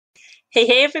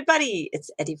Hey, everybody,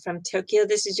 it's Eddie from Tokyo.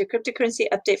 This is your cryptocurrency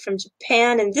update from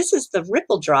Japan, and this is the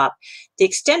Ripple drop, the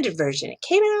extended version. It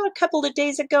came out a couple of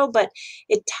days ago, but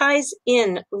it ties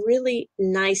in really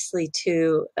nicely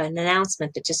to an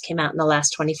announcement that just came out in the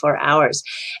last 24 hours.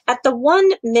 At the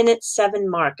 1 minute 7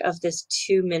 mark of this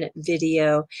 2-minute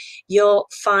video, you'll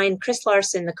find Chris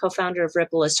Larsen, the co-founder of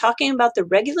Ripple, is talking about the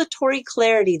regulatory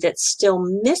clarity that's still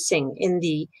missing in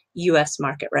the US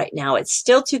market right now. It's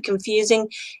still too confusing.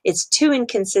 It's too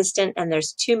inconsistent, and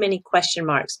there's too many question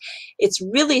marks. It's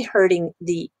really hurting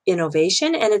the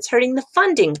innovation, and it's hurting the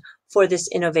funding for this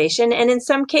innovation. And in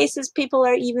some cases, people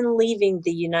are even leaving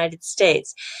the United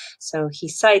States. So he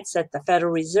cites that the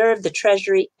Federal Reserve, the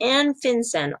Treasury, and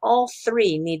FinCEN, all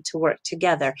three need to work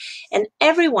together. And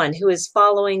everyone who is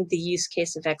following the use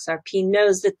case of XRP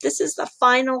knows that this is the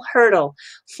final hurdle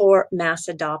for mass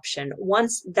adoption.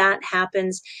 Once that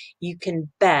happens, you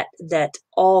can bet that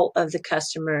all of the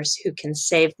customers who can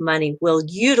save money will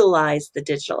utilize the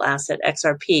digital asset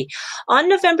XRP. On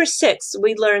November 6th,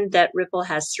 we learned that Ripple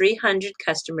has 300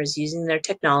 customers using their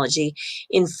technology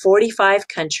in 45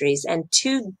 countries, and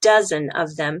 24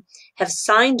 of them have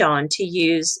signed on to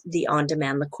use the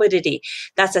on-demand liquidity.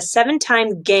 That's a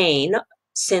 7-time gain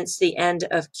since the end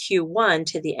of Q1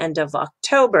 to the end of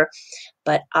October.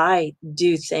 But I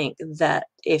do think that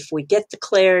if we get the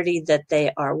clarity that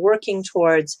they are working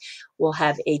towards, we'll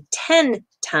have a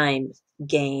 10-time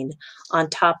gain on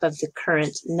top of the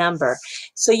current number.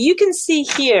 So you can see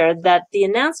here that the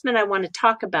announcement I want to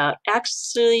talk about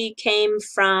actually came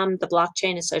from the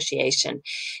Blockchain Association.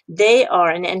 They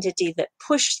are an entity that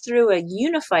pushed through a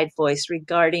unified voice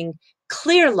regarding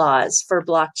clear laws for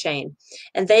blockchain.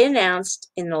 And they announced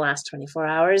in the last 24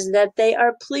 hours that they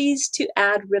are pleased to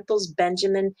add Ripple's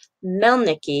Benjamin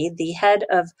Melnicki, the head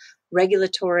of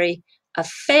regulatory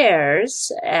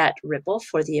affairs at Ripple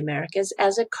for the Americas,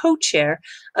 as a co-chair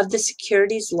of the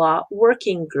Securities Law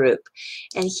Working Group.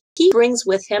 And he brings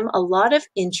with him a lot of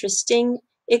interesting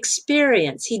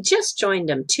experience. He just joined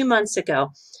them 2 months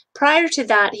ago. Prior to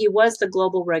that, he was the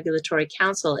Global Regulatory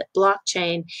Counsel at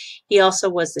Blockchain. He also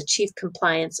was the Chief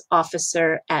Compliance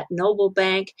Officer at Noble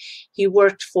Bank. He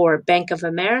worked for Bank of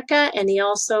America, and he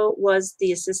also was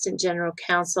the Assistant General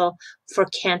Counsel for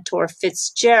Cantor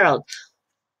Fitzgerald.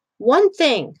 One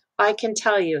thing I can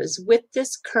tell you is with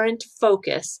this current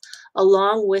focus,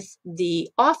 along with the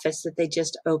office that they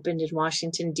just opened in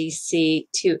Washington, D.C.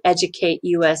 to educate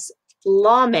U.S.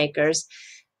 lawmakers,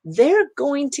 they're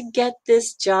going to get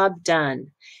this job done.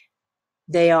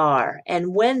 They are.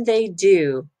 And when they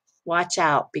do, watch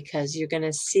out, because you're going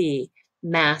to see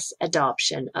mass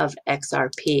adoption of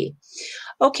XRP.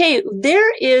 Okay,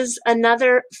 there is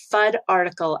another FUD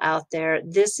article out there.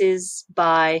 This is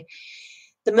by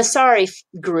the Messari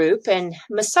group, and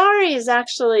Messari is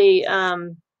actually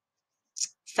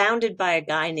founded by a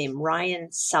guy named Ryan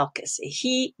Salkus.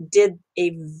 He did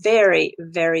a very,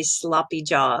 very sloppy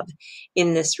job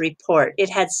in this report. It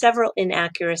had several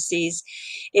inaccuracies.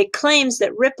 It claims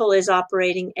that Ripple is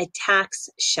operating a tax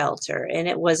shelter, and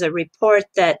it was a report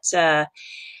that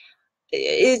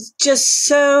it's just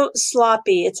so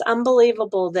sloppy. It's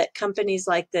unbelievable that companies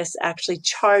like this actually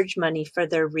charge money for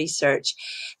their research.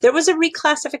 There was a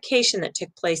reclassification that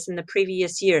took place in the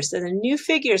previous year. So the new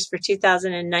figures for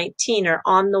 2019 are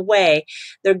on the way.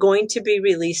 They're going to be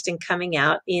released and coming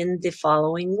out in the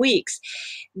following weeks.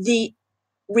 The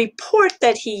report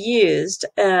that he used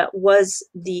was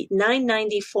the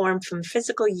 990 form from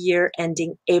fiscal year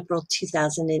ending April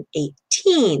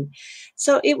 2018.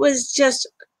 So it was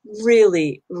just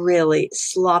really, really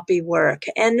sloppy work.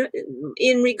 And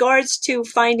in regards to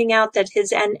finding out that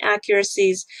his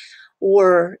inaccuracies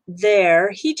were there,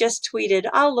 he just tweeted,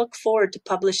 "I'll look forward to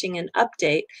publishing an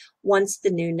update once the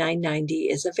new 990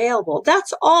 is available."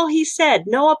 That's all he said.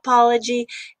 No apology,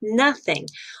 nothing.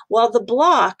 Well, The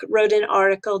Block wrote an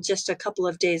article just a couple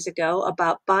of days ago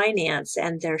about Binance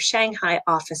and their Shanghai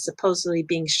office supposedly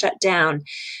being shut down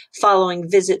following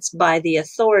visits by the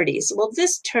authorities. Well,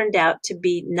 this turned out to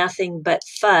be nothing but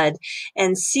FUD,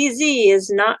 and CZ is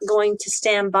not going to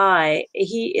stand by.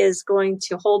 He is going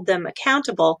to hold them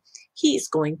accountable. He's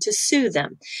going to sue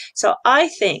them. So I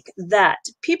think that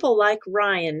people like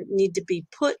Ryan need to be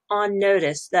put on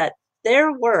notice that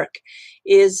their work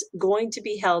is going to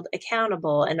be held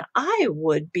accountable. And I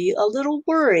would be a little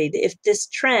worried if this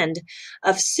trend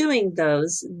of suing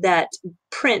those that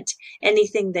print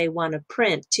anything they want to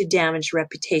print to damage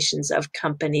reputations of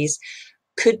companies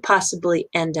could possibly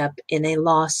end up in a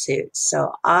lawsuit.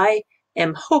 So I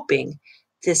am hoping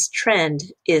this trend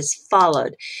is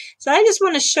followed. So I just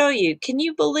want to show you, can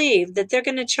you believe that they're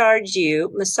going to charge you,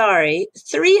 Messari,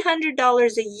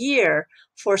 $300 a year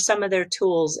for some of their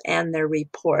tools and their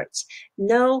reports.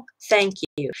 No, thank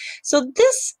you. So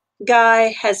this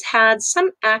guy has had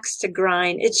some axe to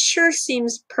grind. It sure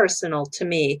seems personal to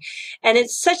me. And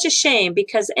it's such a shame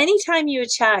because anytime you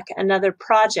attack another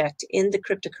project in the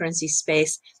cryptocurrency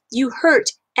space, you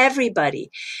hurt everybody.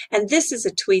 And this is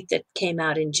a tweet that came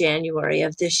out in January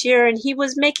of this year, and he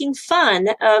was making fun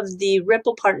of the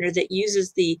Ripple partner that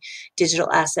uses the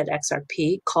digital asset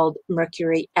XRP called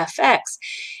Mercury FX.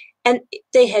 And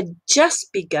they had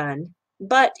just begun,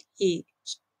 but he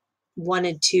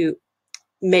wanted to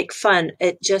make fun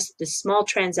at just the small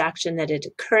transaction that had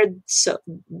occurred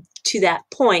to that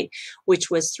point,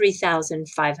 which was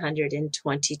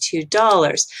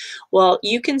 $3,522. Well,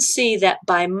 you can see that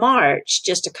by March,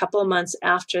 just a couple of months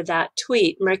after that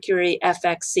tweet, Mercury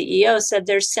FX CEO said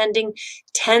they're sending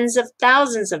tens of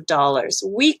thousands of dollars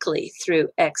weekly through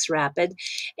XRapid.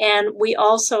 And we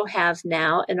also have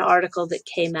now an article that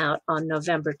came out on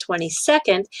November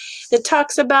 22nd that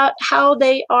talks about how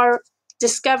they are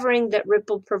discovering that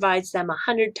Ripple provides them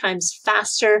 100 times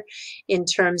faster in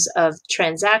terms of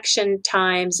transaction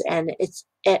times, and it's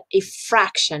at a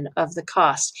fraction of the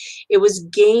cost. It was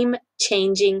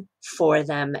game-changing for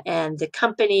them, and the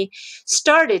company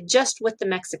started just with the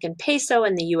Mexican peso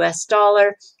and the US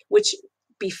dollar, which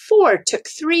before took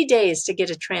 3 days to get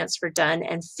a transfer done,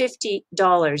 and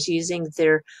 $50 using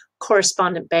their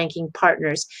correspondent banking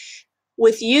partners.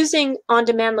 With using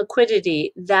on-demand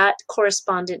liquidity, that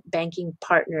correspondent banking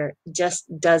partner just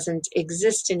doesn't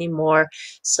exist anymore.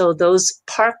 So those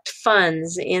parked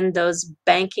funds in those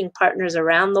banking partners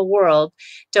around the world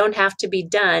don't have to be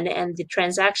done, and the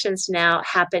transactions now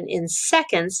happen in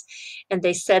seconds. And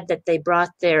they said that they brought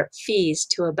their fees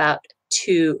to about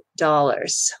 $2.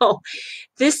 So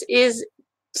this is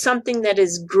something that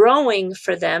is growing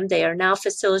for them. They are now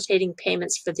facilitating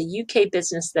payments for the UK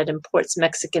business that imports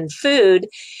Mexican food.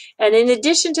 And in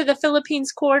addition to the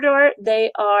Philippines corridor, they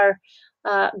are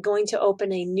going to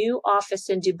open a new office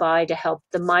in Dubai to help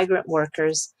the migrant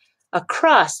workers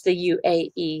across the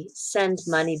UAE send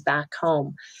money back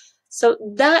home. So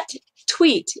that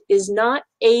tweet is not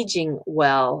aging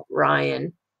well,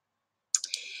 Ryan.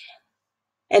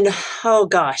 And oh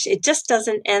gosh, it just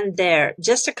doesn't end there.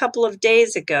 Just a couple of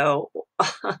days ago,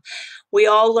 we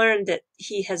all learned that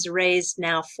he has raised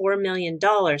now $4 million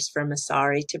for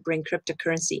Messari to bring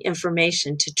cryptocurrency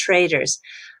information to traders.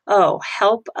 Oh,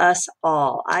 help us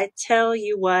all. I tell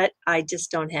you what, I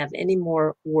just don't have any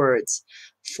more words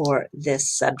for this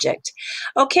subject.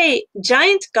 Okay,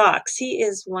 Giant Gox, he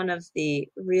is one of the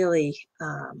really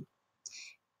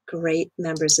great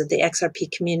members of the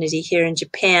XRP community here in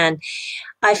Japan.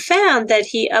 I found that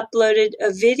he uploaded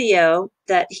a video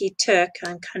that he took.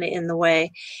 I'm kind of in the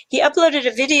way. He uploaded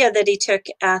a video that he took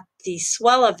at the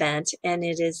Swell event, and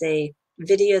it is a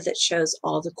video that shows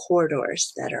all the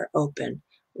corridors that are open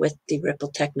with the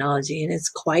Ripple technology, and it's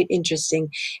quite interesting,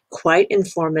 quite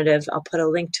informative. I'll put a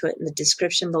link to it in the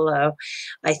description below.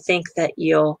 I think that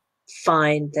you'll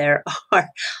find there are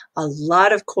a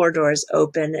lot of corridors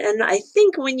open, and I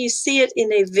think when you see it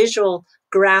in a visual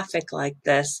graphic like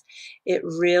this, it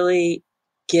really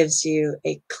gives you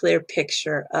a clear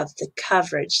picture of the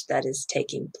coverage that is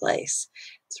taking place.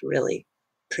 It's really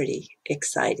pretty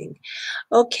exciting.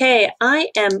 Okay, I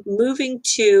am moving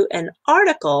to an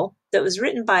article that was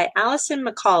written by Larsen.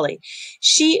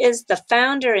 She is the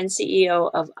founder and CEO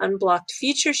of Unblocked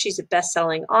Future. She's a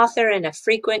best-selling author and a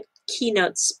frequent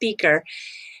keynote speaker.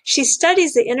 She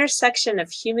studies the intersection of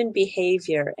human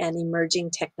behavior and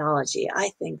emerging technology.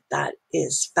 I think that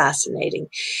is fascinating.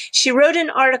 She wrote an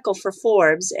article for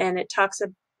Forbes, and it talks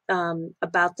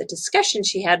about the discussion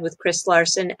she had with Chris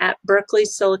Larsen at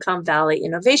Berkeley's Silicon Valley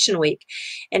Innovation Week.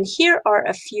 And here are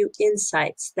a few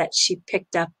insights that she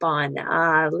picked up on.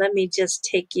 Let me just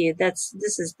take you. This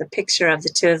is the picture of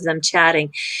the two of them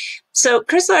chatting. So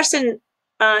Chris Larsen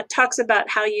talks about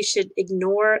how you should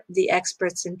ignore the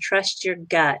experts and trust your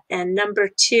gut. And number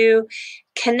 2,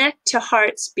 connect to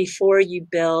hearts before you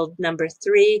build. Number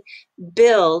 3,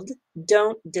 build,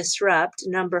 don't disrupt.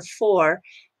 Number 4,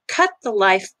 cut the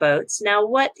lifeboats. Now,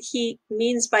 what he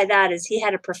means by that is he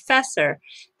had a professor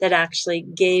that actually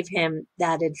gave him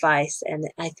that advice, and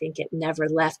I think it never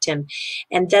left him.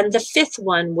 And then the 5th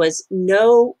one was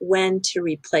know when to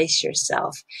replace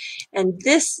yourself. And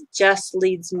this just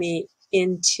leads me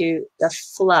into the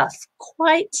fluff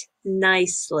quite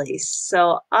nicely.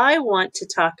 So I want to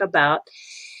talk about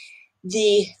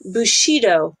the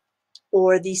Bushido,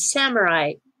 or the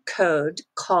samurai code,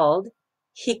 called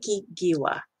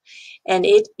Hikigiwa. And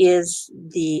it is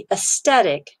the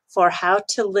aesthetic for how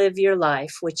to live your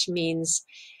life, which means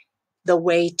the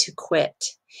way to quit.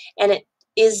 And it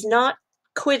is not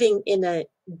quitting in a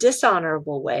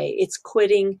dishonorable way. It's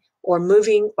quitting or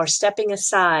moving or stepping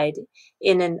aside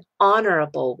in an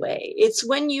honorable way. It's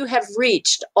when you have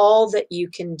reached all that you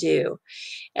can do.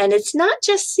 And it's not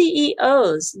just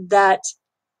CEOs that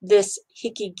this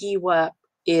Hikigiwa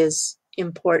is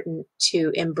important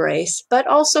to embrace, but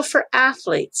also for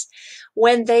athletes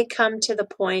when they come to the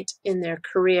point in their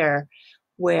career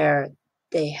where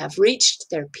they have reached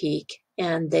their peak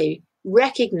and they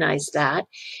recognize that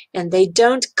and they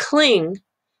don't cling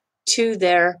to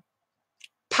their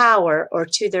power or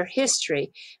to their history,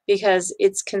 because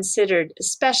it's considered,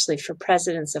 especially for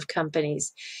presidents of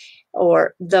companies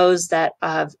or those that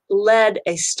have led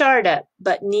a startup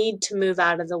but need to move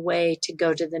out of the way to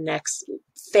go to the next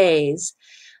phase,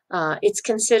 it's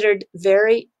considered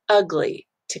very ugly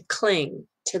to cling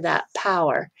to that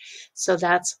power. So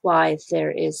that's why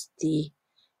there is the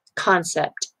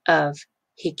concept of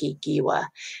Hikigiwa.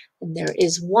 And there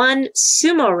is one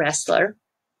sumo wrestler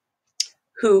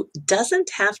who doesn't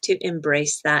have to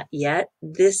embrace that yet.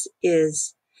 This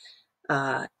is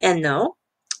Enno.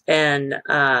 And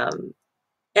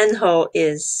Enho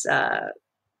is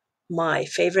my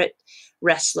favorite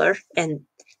wrestler. And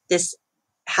this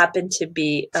happened to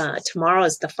be tomorrow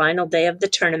is the final day of the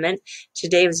tournament.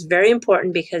 Today was very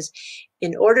important because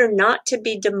in order not to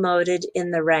be demoted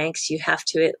in the ranks, you have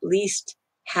to at least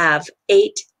have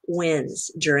 8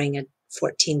 wins during a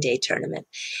 14-day tournament.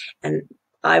 And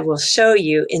I will show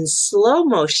you in slow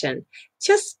motion,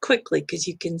 just quickly, because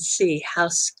you can see how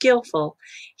skillful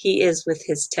he is with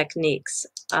his techniques.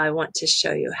 I want to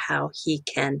show you how he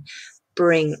can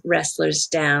bring wrestlers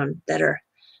down that are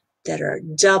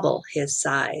double his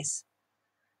size.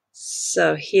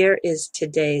 So here is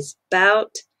today's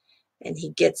bout, and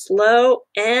he gets low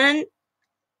and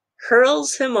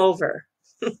hurls him over.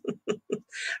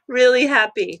 Really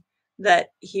happy that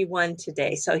he won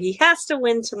today. So he has to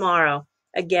win tomorrow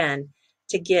again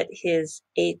to get his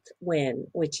 8th win,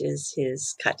 which is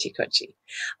his kachi-kochi.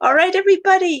 All right,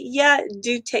 everybody. Yeah,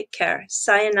 do take care.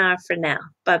 Sayonara for now.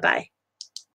 Bye-bye.